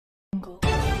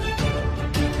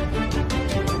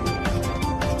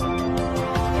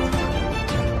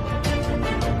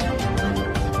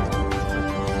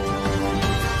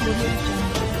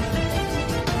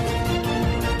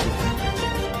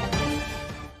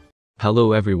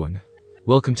Hello everyone.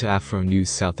 Welcome to Afro News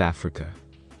South Africa.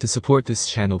 To support this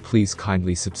channel, please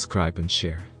kindly subscribe and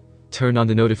share. Turn on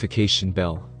the notification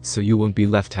bell, so you won't be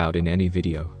left out in any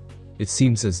video. It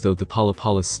seems as though the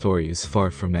Phala story is far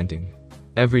from ending.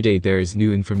 Every day there is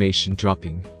new information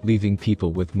dropping, leaving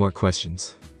people with more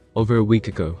questions. Over a week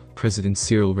ago, President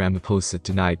Cyril Ramaphosa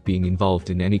denied being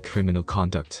involved in any criminal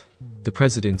conduct. The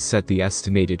president said the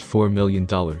estimated $4 million,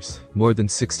 more than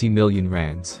 60 million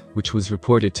rands, which was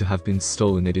reported to have been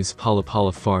stolen at his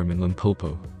Phala farm in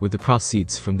Limpopo, were the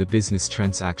proceeds from the business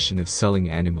transaction of selling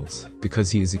animals,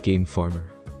 because he is a game farmer.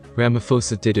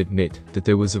 Ramaphosa did admit that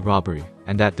there was a robbery,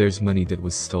 and that there's money that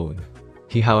was stolen.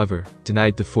 He, however,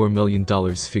 denied the $4 million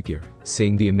figure,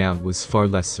 saying the amount was far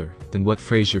lesser than what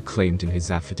Fraser claimed in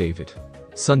his affidavit.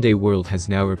 Sunday World has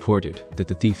now reported that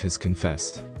the thief has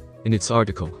confessed. In its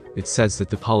article, it says that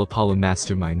the Phala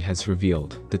mastermind has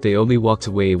revealed that they only walked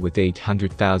away with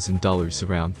 $800,000,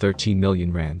 around 13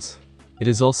 million rands. It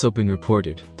has also been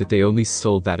reported that they only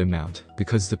stole that amount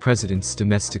because the president's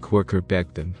domestic worker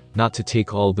begged them not to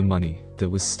take all the money that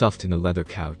was stuffed in a leather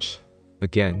couch.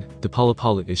 Again, the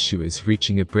Phala issue is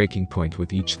reaching a breaking point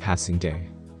with each passing day.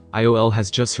 IOL has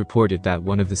just reported that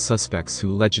one of the suspects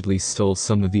who allegedly stole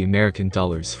some of the American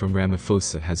dollars from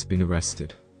Ramaphosa has been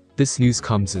arrested. This news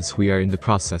comes as we are in the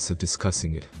process of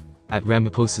discussing it. At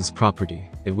Ramaphosa's property,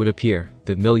 it would appear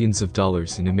that millions of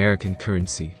dollars in American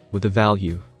currency, with a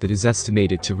value that is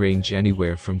estimated to range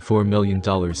anywhere from $4 million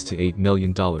to $8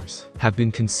 million, have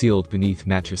been concealed beneath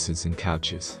mattresses and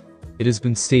couches. It has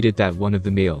been stated that one of the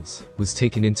males was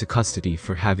taken into custody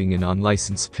for having an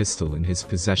unlicensed pistol in his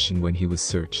possession when he was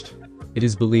searched. It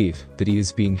is believed that he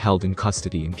is being held in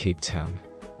custody in Cape Town.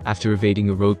 After evading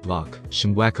a roadblock,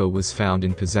 Shimwako was found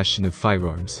in possession of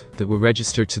firearms that were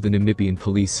registered to the Namibian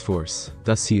police force,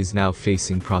 thus he is now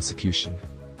facing prosecution.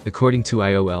 According to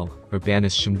IOL,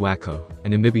 Urbanus Shimwako, a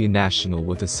Namibian national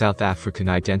with a South African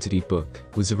identity book,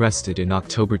 was arrested in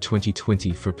October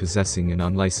 2020 for possessing an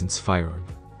unlicensed firearm.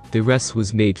 The arrest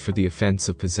was made for the offense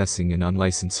of possessing an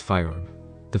unlicensed firearm.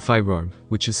 The firearm,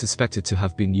 which is suspected to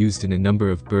have been used in a number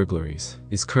of burglaries,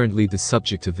 is currently the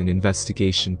subject of an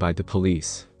investigation by the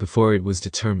police. Before it was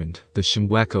determined that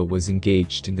Shimwako was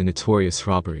engaged in the notorious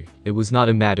robbery, it was not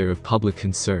a matter of public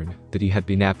concern that he had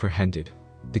been apprehended.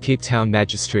 The Cape Town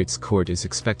Magistrates Court is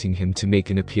expecting him to make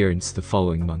an appearance the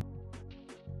following month.